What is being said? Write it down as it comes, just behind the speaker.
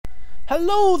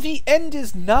Hello, the end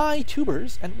is nigh,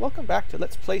 tubers, and welcome back to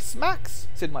Let's Play SMAX,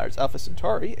 Sid Meier's Alpha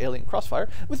Centauri, Alien Crossfire,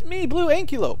 with me, Blue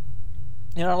Ankylo.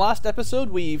 In our last episode,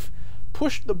 we've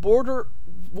pushed the border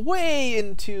way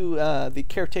into the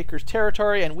Caretaker's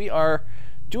territory, and we are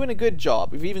doing a good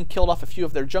job. We've even killed off a few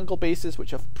of their jungle bases,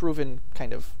 which have proven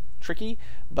kind of tricky,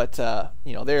 but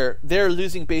you know, they're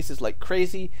losing bases like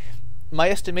crazy. My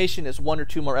estimation is 1 or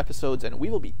 2 more episodes, and we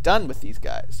will be done with these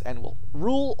guys, and we'll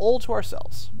rule all to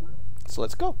ourselves. So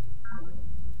let's go.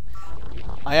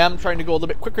 I am trying to go a little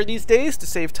bit quicker these days to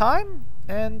save time,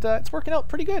 and it's working out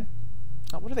pretty good.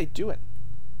 Oh, what are they doing?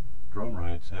 Drone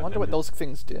rides have I wonder what those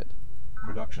things did.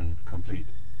 Production complete.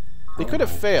 They could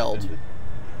have failed.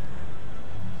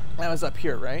 That was up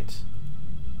here, right?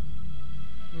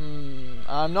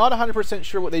 I'm not 100%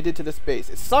 sure what they did to this base.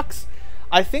 It sucks.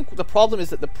 I think the problem is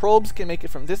that the probes can make it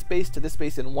from this base to this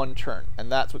base in 1 turn, and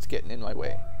that's what's getting in my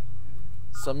way.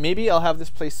 So maybe I'll have this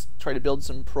place try to build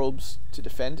some probes to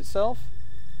defend itself,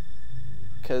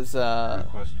 because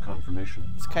request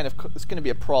confirmation. it's going to be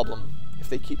a problem if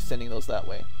they keep sending those that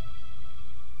way.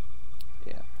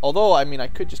 Yeah. Although, I mean, I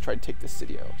could just try to take this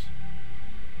city out.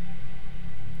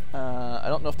 I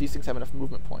don't know if these things have enough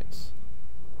movement points,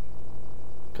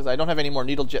 because I don't have any more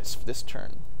Needlejets for this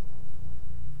turn.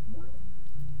 Do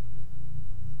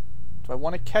I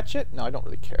want to catch it? No, I don't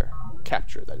really care.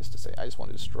 Capture it, that is to say. I just want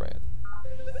to destroy it.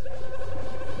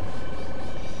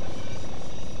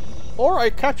 Or I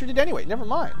captured it anyway. Never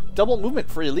mind. Double movement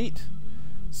for elite.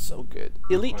 So good.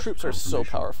 Elite troops are so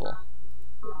powerful.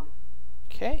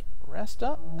 Okay, rest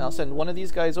up. I'll send one of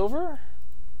these guys over.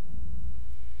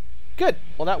 Good.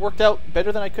 Well, that worked out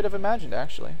better than I could have imagined,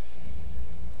 actually.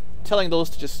 Telling those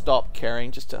to just stop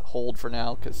carrying, just to hold for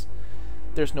now, because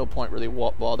there's no point really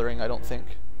bothering, I don't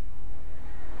think.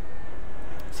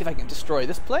 See if I can destroy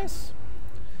this place.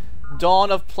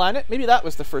 Dawn of Planet. Maybe that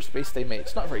was the first base they made.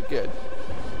 It's not very good.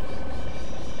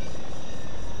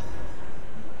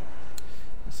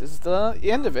 This is the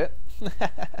end of it.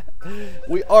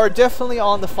 We are definitely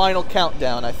on the final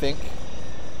countdown, I think.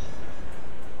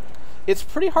 It's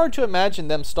pretty hard to imagine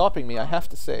them stopping me, I have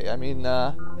to say. I mean,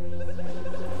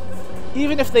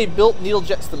 even if they built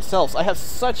Needlejets themselves, I have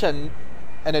such an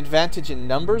advantage in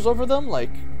numbers over them.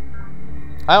 Like,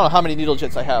 I don't know how many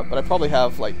Needlejets I have, but I probably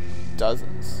have like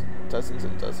dozens. Dozens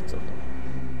and dozens of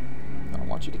them. I don't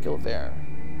want you to go there.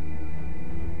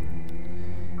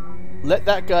 Let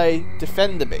that guy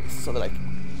defend the base so that I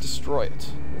can destroy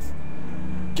it with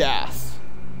gas.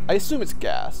 I assume it's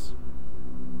gas.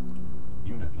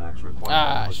 Unit lacks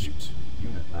required ability. Shoot.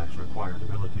 Unit lacks required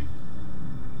ability.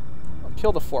 I'll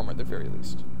kill the former at the very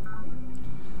least.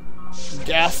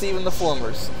 Gas even the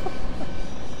formers.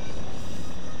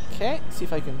 Okay, see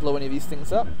if I can blow any of these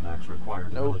things up. Unit lacks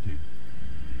required Nope. ability.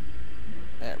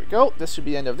 There we go. This should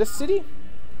be the end of this city.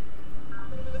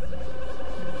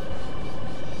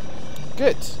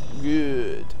 Good.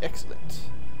 Good. Excellent.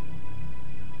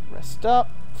 Rest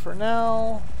up for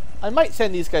now. I might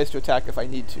send these guys to attack if I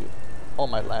need to. All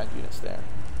my land units there.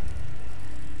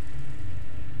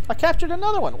 I captured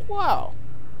another one. Wow.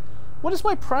 What is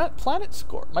my planet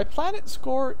score? My planet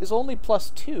score is only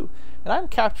 +2, and I'm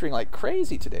capturing like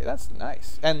crazy today. That's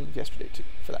nice. And yesterday too,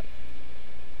 for that.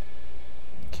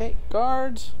 Okay,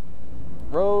 guard,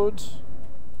 road,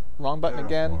 wrong button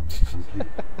again.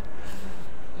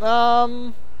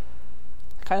 Kind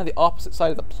of the opposite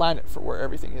side of the planet for where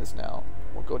everything is now.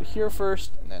 We'll go to here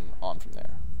first, and then on from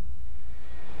there.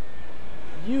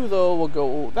 You, though, will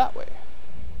go that way.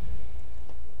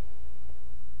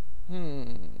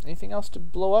 Anything else to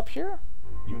blow up here?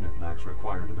 Unit lacks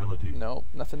required ability. No,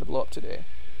 nothing to blow up today.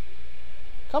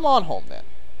 Come on home, then.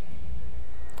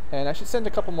 And I should send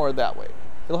a couple more that way.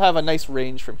 It'll have a nice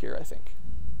range from here, I think.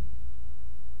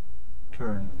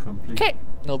 Turn complete. Okay,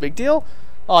 no big deal.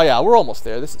 Oh yeah, we're almost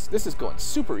there. This is going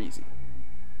super easy.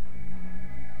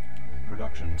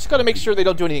 Production. Just got to make sure they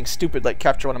don't do anything stupid like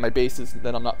capture one of my bases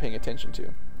that I'm not paying attention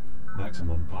to.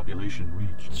 Maximum population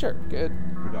reached. Sure, good.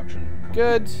 Production complete.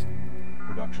 Good.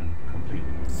 Production complete.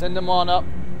 Send them on up.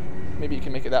 Maybe you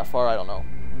can make it that far, I don't know.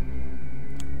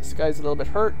 This guy's a little bit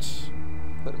hurt.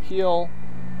 Let him heal.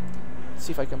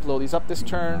 See if I can blow these up this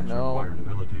turn. No.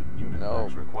 No.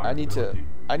 I need to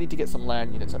get some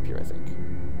land units up here, I think.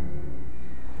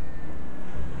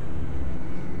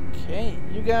 Okay,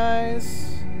 you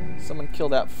guys. Someone kill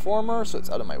that former, so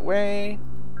it's out of my way.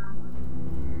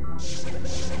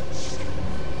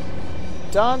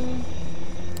 Done.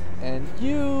 And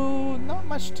you, not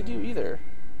much to do either.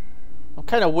 I'm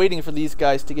kind of waiting for these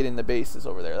guys to get in the bases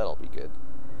over there. That'll be good.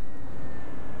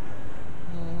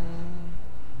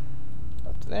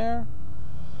 Up to there.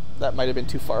 That might have been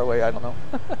too far away, I don't know.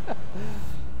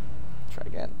 Try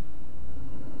again.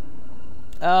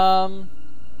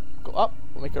 Go up.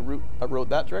 We'll make a road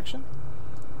that direction.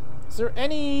 Is there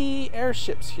any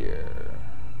airships here?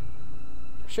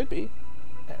 There should be.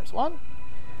 There's one.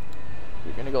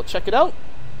 We're gonna go check it out.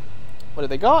 What do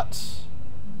they got?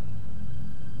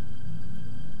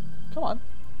 Come on.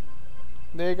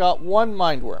 They got one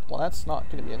mind worm. Well, that's not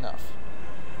gonna be enough.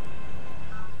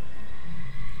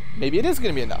 Maybe it is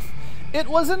gonna be enough. It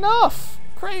was enough!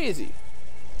 Crazy.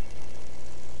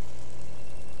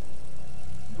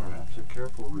 Perhaps a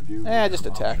careful review Just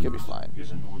attack. You'll be fine.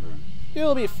 is in order.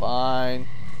 You'll be fine.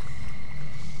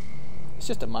 It's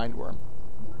just a mind worm.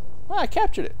 Ah, I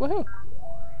captured it. Woohoo!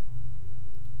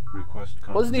 Request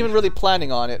Wasn't even confirmation. really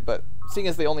planning on it, but seeing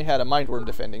as they only had a mind worm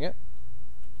defending it.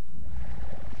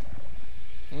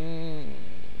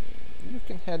 You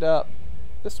can head up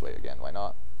this way again. Why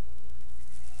not?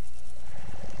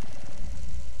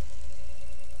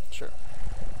 Sure.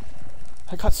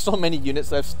 I got so many units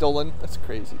that I've stolen. That's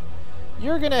crazy.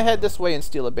 You're gonna head this way and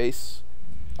steal a base.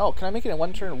 Oh, can I make it in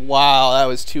one turn? Wow, that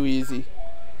was too easy.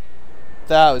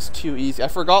 That was too easy. I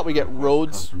forgot we get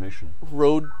roads, Confirmation.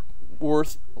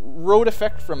 road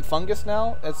effect from fungus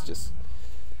now. That's just,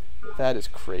 that is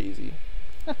crazy.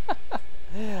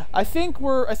 I think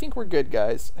we're good,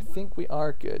 guys. I think we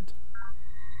are good.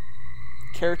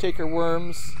 Caretaker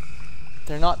worms,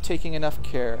 they're not taking enough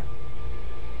care.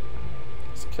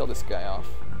 Let's kill this guy off.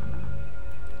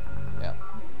 Yeah.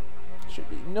 Should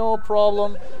be no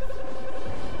problem.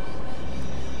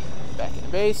 Back in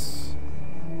base.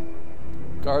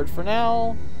 Guard for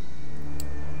now.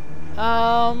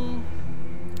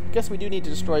 Guess we do need to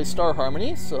destroy Star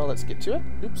Harmony, so let's get to it.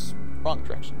 Oops, wrong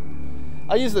direction.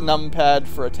 I use the numpad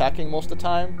for attacking most of the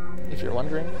time, if you're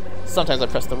wondering. Sometimes I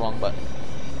press the wrong button.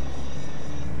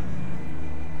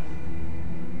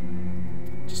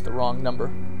 Just the wrong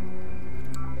number.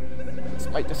 This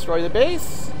might destroy the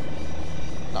base.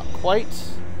 Not quite.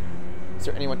 Is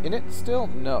there anyone in it still?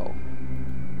 No.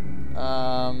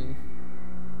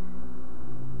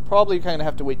 Probably kind of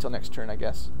have to wait till next turn, I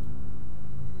guess.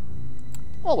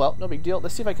 Oh well, no big deal.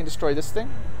 Let's see if I can destroy this thing.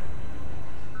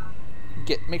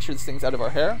 Make sure this thing's out of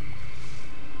our hair.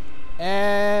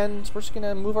 And we're just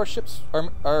gonna move our ships,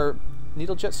 our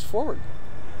Needlejets forward.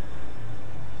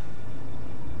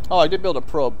 Oh, I did build a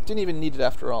probe. Didn't even need it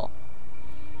after all.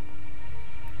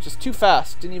 Just too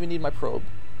fast. Didn't even need my probe.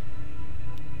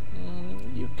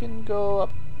 You can go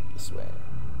up this way.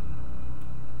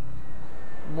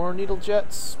 More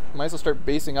Needlejets. Might as well start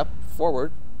basing up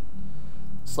forward.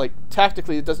 It's like,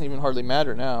 tactically, it doesn't even hardly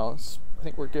matter now. I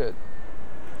think we're good.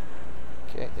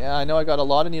 Okay, yeah, I know I got a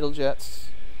lot of Needlejets.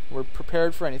 We're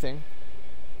prepared for anything.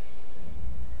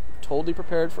 Totally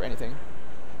prepared for anything.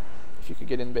 If you could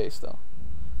get in base, though.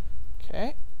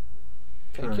 Okay.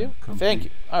 Thank you. Thank you.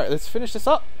 Alright, let's finish this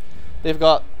up. They've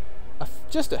got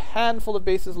just a handful of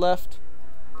bases left.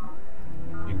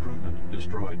 Improvement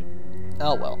destroyed.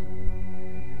 Oh, well.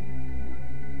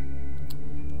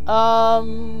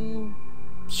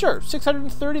 Sure,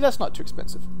 630, that's not too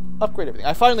expensive. Upgrade everything.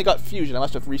 I finally got fusion. I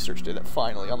must have researched it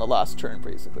finally on the last turn,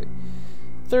 basically.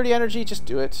 30 energy, just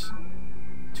do it.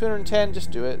 210,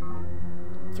 just do it.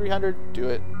 300, do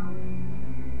it.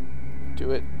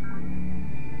 Do it.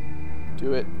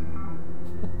 Do it.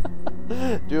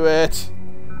 Do it.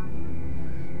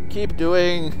 Keep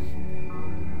doing.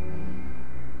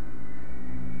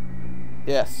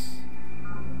 Yes.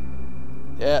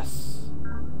 Yes.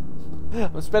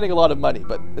 I'm spending a lot of money,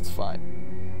 but it's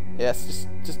fine. Yes,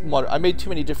 just moderate. I made too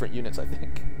many different units, I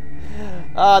think.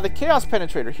 The Chaos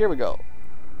Penetrator. Here we go.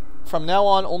 From now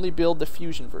on, only build the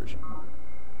fusion version.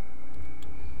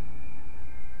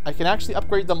 I can actually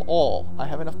upgrade them all. I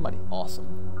have enough money.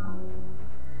 Awesome.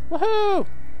 Woohoo!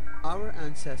 Our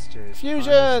ancestors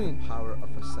Fusion! harnessed the power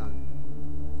of a sun.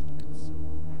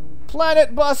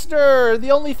 Planet Buster!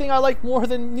 The only thing I like more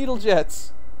than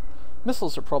Needlejets.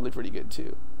 Missiles are probably pretty good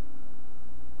too.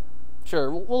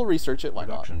 Sure, we'll research it. Why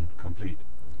not? Production complete.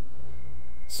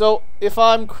 So, if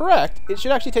I'm correct, it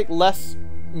should actually take less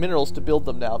minerals to build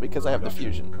them now because I have the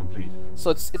fusion. Complete. So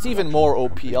it's even more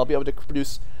OP. I'll be able to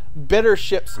produce better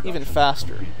ships even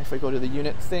faster if I go to the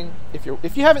unit thing. If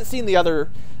you haven't seen the other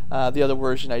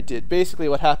version I did, basically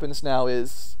what happens now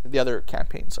is the other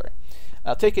campaign. Sorry,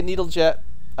 I'll take a Needlejet.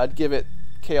 I'd give it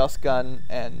Chaos Gun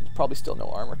and probably still no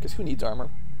armor because who needs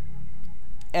armor?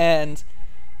 And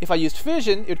if I used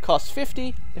fission, it would cost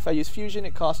 50. If I use fusion,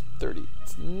 it costs 30.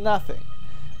 It's nothing.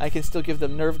 I can still give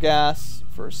them nerve gas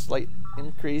for a slight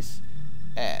increase,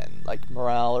 and like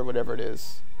morale or whatever it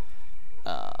is.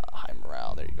 High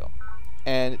morale. There you go.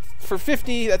 And for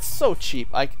 50, that's so cheap.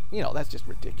 That's just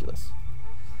ridiculous.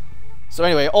 So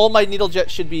anyway, all my Needlejets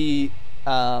should be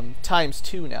times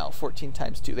 2 now. 14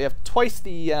 times 2. They have twice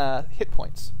the hit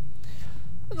points.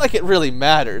 Not like it really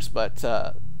matters, but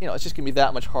you know, it's just gonna be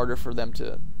that much harder for them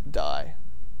to die.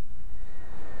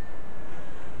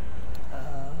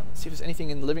 Let's see if there's anything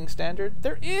in living standard.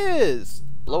 There is.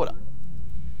 Blow it up.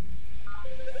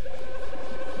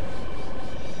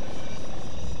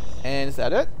 And is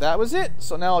that it? That was it.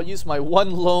 So now I'll use my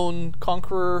one lone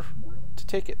conqueror to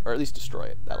take it, or at least destroy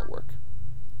it. That'll work.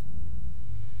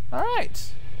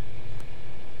 Alright.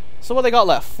 So what they got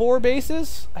left? 4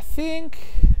 bases? I think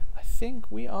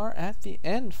we are at the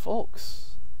end,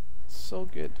 folks. So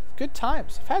good. Good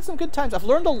times. I've had some good times. I've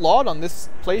learned a lot on this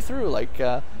playthrough. Like,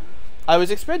 I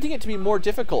was expecting it to be more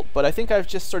difficult, but I think I've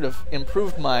just sort of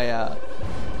improved my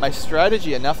my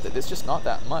strategy enough that it's just not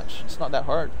that much. It's not that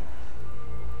hard.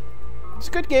 It's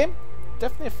a good game.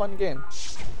 Definitely a fun game.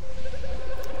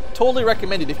 Totally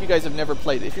recommended if you guys have never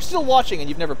played it. If you're still watching and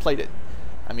you've never played it,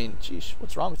 I mean, geez,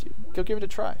 what's wrong with you? Go give it a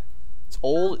try. It's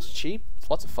old, it's cheap, it's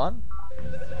lots of fun.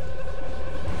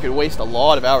 You could waste a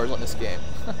lot of hours on this game.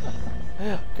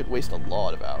 Could waste a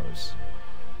lot of hours.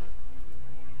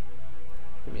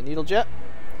 Give me a Needlejet.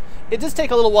 It does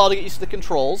take a little while to get used to the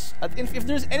controls. If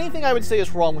there's anything I would say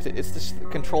is wrong with it, it's just the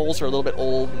controls are a little bit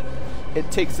old. And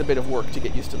it takes a bit of work to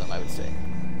get used to them, I would say.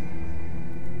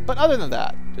 But other than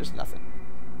that, there's nothing.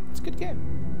 It's a good game.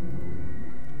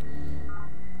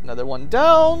 Another one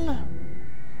down.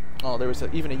 Oh, there was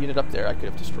even a unit up there I could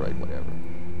have destroyed, whatever.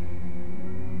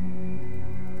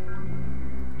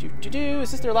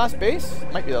 Is this their last base?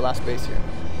 Might be their last base here.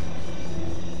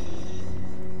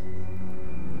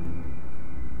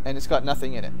 And it's got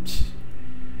nothing in it.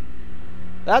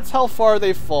 That's how far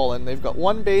they've fallen. They've got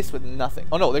one base with nothing.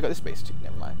 Oh no, they've got this base too.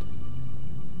 Never mind.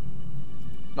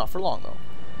 Not for long though.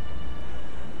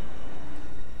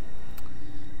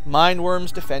 Mine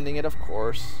worms defending it, of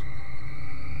course.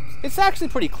 It's actually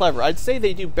pretty clever. I'd say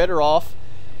they do better off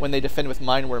when they defend with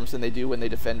mine worms than they do when they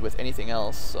defend with anything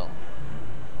else. So,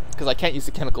 because I can't use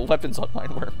the chemical weapons on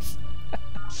mine worms.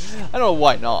 I don't know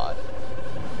why not.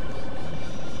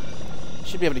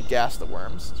 Should be able to gas the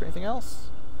worms. Is there anything else?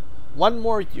 One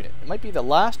more unit. It might be the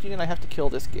last unit I have to kill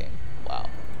this game. Wow.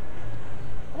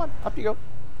 Come on, up you go.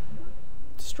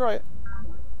 Destroy it.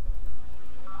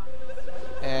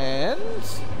 And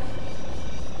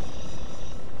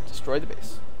destroy the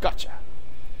base. Gotcha.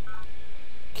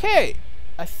 Okay,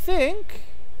 I think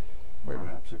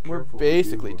we're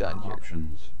basically done here.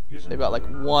 They've got like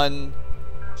one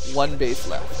base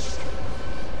left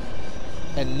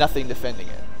and nothing defending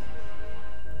it.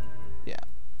 Yeah,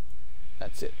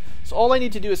 that's it. So all I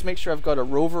need to do is make sure I've got a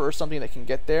rover or something that can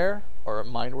get there, or a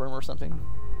mine worm or something.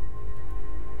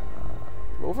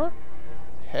 Rover,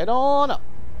 head on up.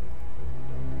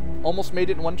 Almost made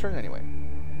it in one turn anyway.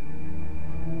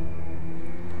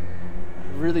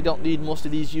 Really don't need most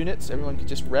of these units. Everyone can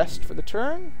just rest for the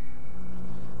turn.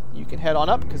 You can head on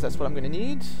up because that's what I'm going to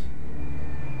need.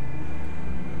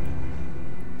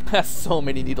 That's so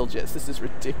many Needlejets. This is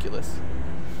ridiculous.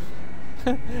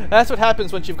 That's what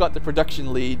happens once you've got the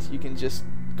production lead. You can just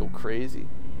go crazy.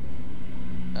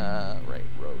 Right,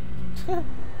 road.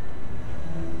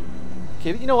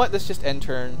 Okay, you know what? Let's just end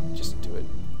turn. Just do it.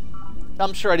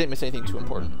 I'm sure I didn't miss anything too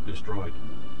important. Destroyed.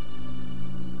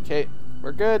 Okay,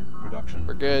 we're good. Production.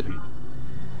 We're good. Complete.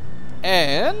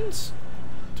 And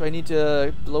do I need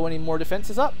to blow any more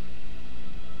defenses up?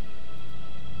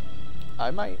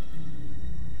 I might.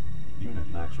 Unit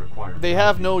max required. They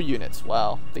have no units.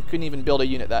 Wow. They couldn't even build a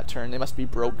unit that turn. They must be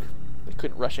broke. They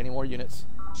couldn't rush any more units.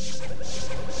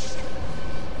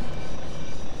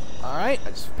 Alright, I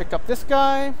just picked up this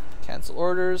guy. Cancel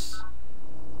orders.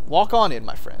 Walk on in,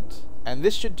 my friend. And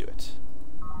this should do it.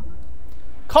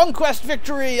 Conquest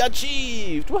victory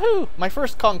achieved! Woohoo! My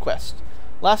first conquest.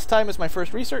 Last time was my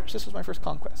first research. This was my first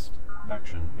conquest.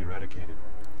 Faction eradicated.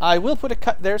 I will put a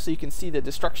cut there so you can see the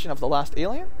destruction of the last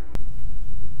alien.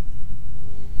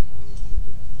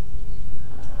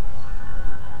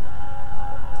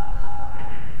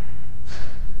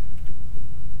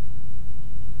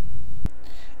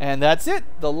 And that's it.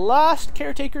 The last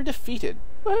caretaker defeated.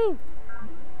 Woohoo!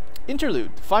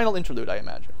 Interlude. Final interlude, I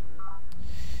imagine.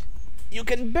 You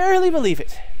can barely believe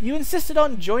it. You insisted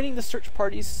on joining the search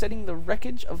parties setting the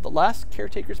wreckage of the last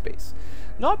caretaker's base.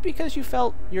 Not because you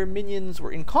felt your minions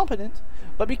were incompetent,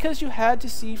 but because you had to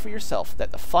see for yourself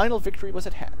that the final victory was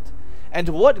at hand. And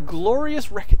what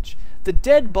glorious wreckage! The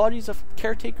dead bodies of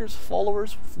caretaker's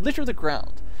followers litter the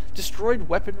ground. Destroyed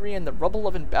weaponry and the rubble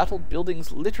of embattled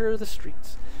buildings litter the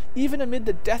streets. Even amid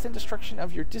the death and destruction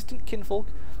of your distant kinfolk,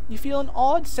 you feel an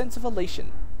odd sense of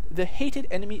elation. The hated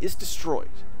enemy is destroyed.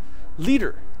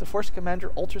 Leader, the Force Commander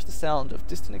alters the sound of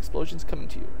distant explosions coming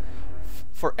to you,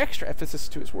 for extra emphasis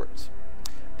to his words.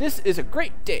 This is a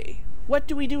great day. What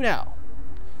do we do now?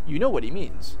 You know what he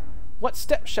means. What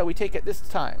steps shall we take at this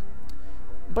time?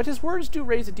 But his words do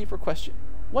raise a deeper question.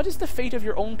 What is the fate of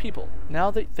your own people, now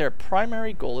that their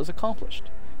primary goal is accomplished?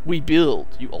 We build,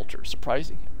 you alter,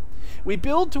 surprising him. We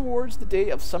build towards the day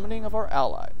of summoning of our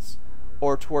allies,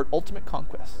 or toward ultimate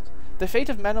conquest. The fate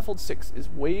of Manifold 6 is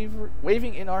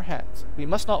waving in our hands. We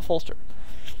must not falter.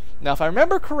 Now, if I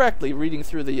remember correctly, reading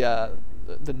through the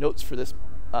notes for this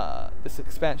this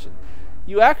expansion,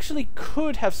 you actually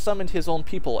could have summoned his own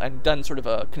people and done sort of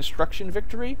a construction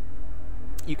victory.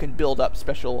 You can build up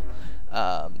special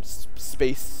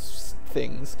space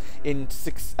things in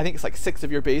 6, I think it's like 6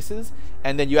 of your bases,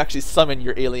 and then you actually summon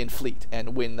your alien fleet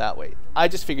and win that way. I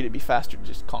just figured it'd be faster to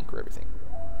just conquer everything.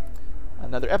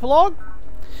 Another epilogue.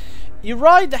 You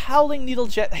ride the howling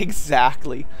Needlejet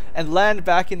exactly and land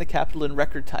back in the capital in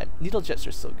record time. Needlejets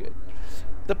are so good.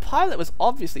 The pilot was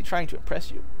obviously trying to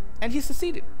impress you, and he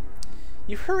succeeded.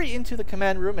 You hurry into the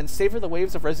command room and savor the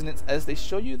waves of resonance as they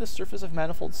show you the surface of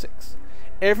Manifold 6.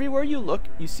 Everywhere you look,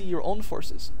 you see your own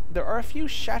forces. There are a few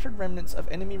shattered remnants of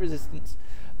enemy resistance,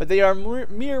 but they are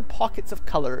mere pockets of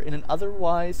color in an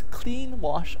otherwise clean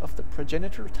wash of the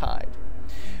progenitor tide.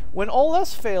 When all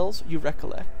else fails, you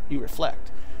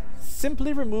reflect.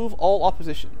 Simply remove all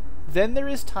opposition. Then there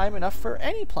is time enough for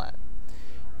any plan.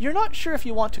 You're not sure if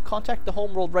you want to contact the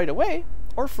homeworld right away,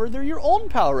 or further your own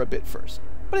power a bit first.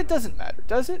 But it doesn't matter,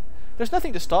 does it? There's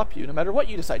nothing to stop you, no matter what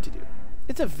you decide to do.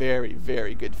 It's a very,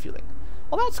 very good feeling.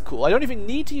 Well, that's cool. I don't even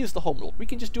need to use the homeworld. We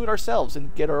can just do it ourselves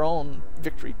and get our own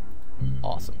victory.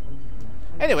 Awesome.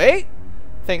 Anyway,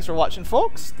 thanks for watching,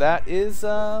 folks. That is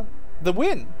the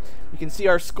win. You can see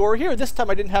our score here. This time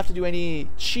I didn't have to do any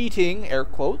cheating, air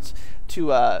quotes,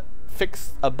 to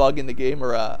fix a bug in the game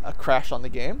or a crash on the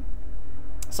game.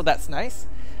 So that's nice.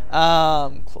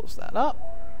 Close that up.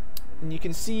 And you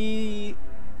can see,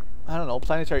 I don't know,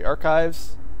 Planetary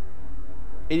Archives,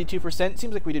 82%.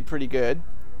 Seems like we did pretty good.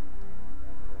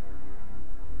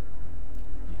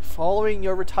 Following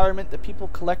your retirement, the people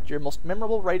collect your most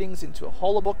memorable writings into a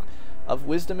holobook of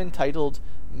wisdom entitled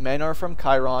Men Are From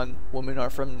Chiron, Women Are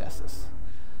From Nessus.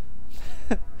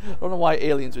 I don't know why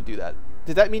aliens would do that.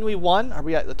 Did that mean we won? Are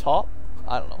we at the top?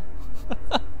 I don't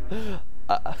know.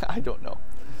 I don't know.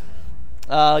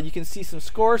 You can see some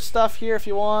score stuff here if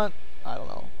you want. I don't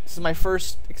know. This is my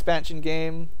first expansion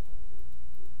game.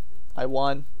 I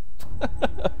won.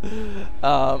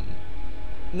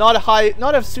 Not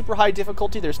a super high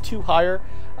difficulty. There's 2 higher.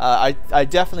 I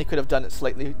definitely could have done it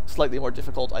slightly more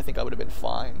difficult. I think I would have been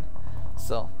fine.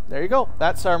 So there you go.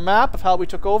 That's our map of how we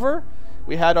took over.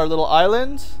 We had our little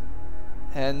island,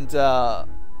 and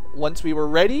once we were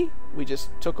ready, we just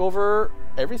took over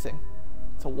everything.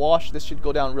 It's a wash. This should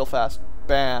go down real fast.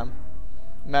 Bam.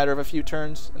 Matter of a few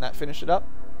turns, and that finished it up.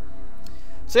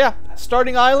 So yeah,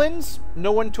 starting islands,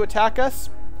 no one to attack us.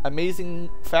 Amazing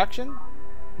faction.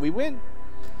 We win.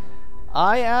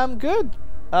 I am good.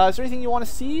 Is there anything you want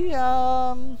to see? We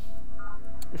can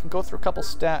go through a couple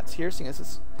stats here, seeing as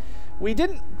this. We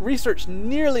didn't research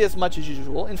nearly as much as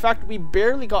usual. In fact, we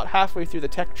barely got halfway through the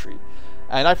tech tree.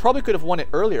 And I probably could have won it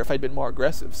earlier if I'd been more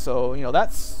aggressive. So, you know,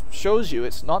 that shows you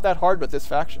it's not that hard with this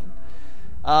faction.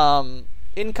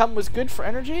 Income was good for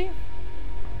energy.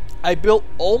 I built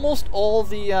almost all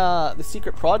the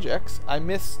secret projects. I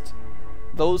missed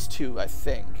those 2, I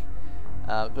think.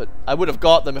 But I would have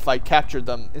got them if I captured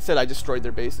them. Instead, I destroyed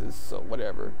their bases, so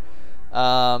whatever.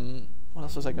 What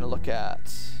else was I going to look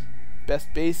at?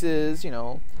 Best bases, you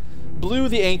know. Blew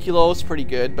the Ankylos, pretty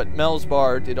good, but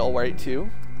Melzbar did alright too.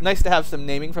 Nice to have some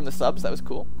naming from the subs, that was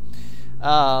cool. What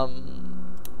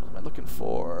am I looking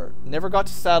for? Never got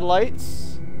to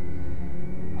satellites.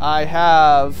 I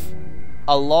have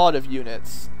a lot of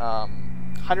units.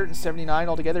 179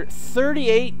 altogether.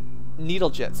 38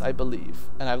 Needlejets, I believe,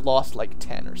 and I've lost like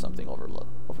 10 or something over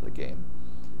the game.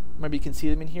 Maybe you can see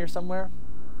them in here somewhere.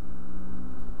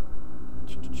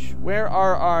 Where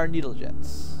are our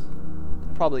Needlejets?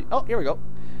 Probably. Oh, here we go.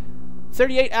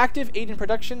 38 active, 8 in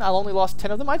production. I only lost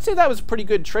 10 of them. I'd say that was a pretty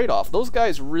good trade-off. Those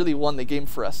guys really won the game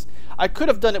for us. I could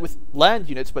have done it with land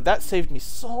units, but that saved me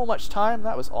so much time.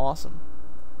 That was awesome.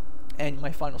 And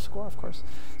my final score, of course.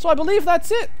 So I believe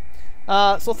that's it.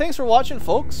 So thanks for watching,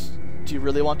 folks. Do you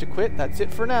really want to quit? That's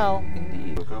it for now.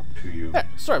 Indeed. Look up to you. Yeah,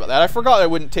 sorry about that. I forgot it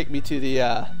wouldn't take me to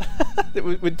the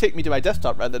it would take me to my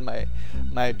desktop rather than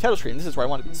my title screen. This is where I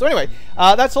want to be. So anyway,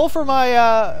 that's all for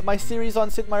my my series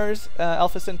on Sid Meier's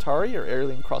Alpha Centauri or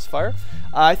Alien Crossfire.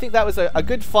 I think that was a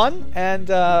good fun, and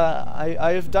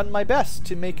I have done my best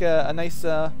to make a nice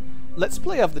let's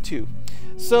play of the two.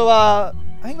 So I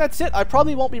think that's it. I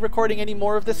probably won't be recording any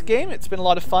more of this game. It's been a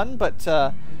lot of fun, but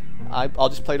I'll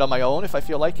just play it on my own if I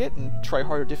feel like it and try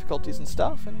harder difficulties and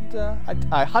stuff. And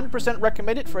I 100%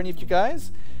 recommend it for any of you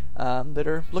guys that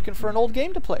are looking for an old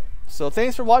game to play. So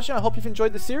thanks for watching. I hope you've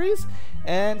enjoyed the series,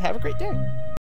 and have a great day.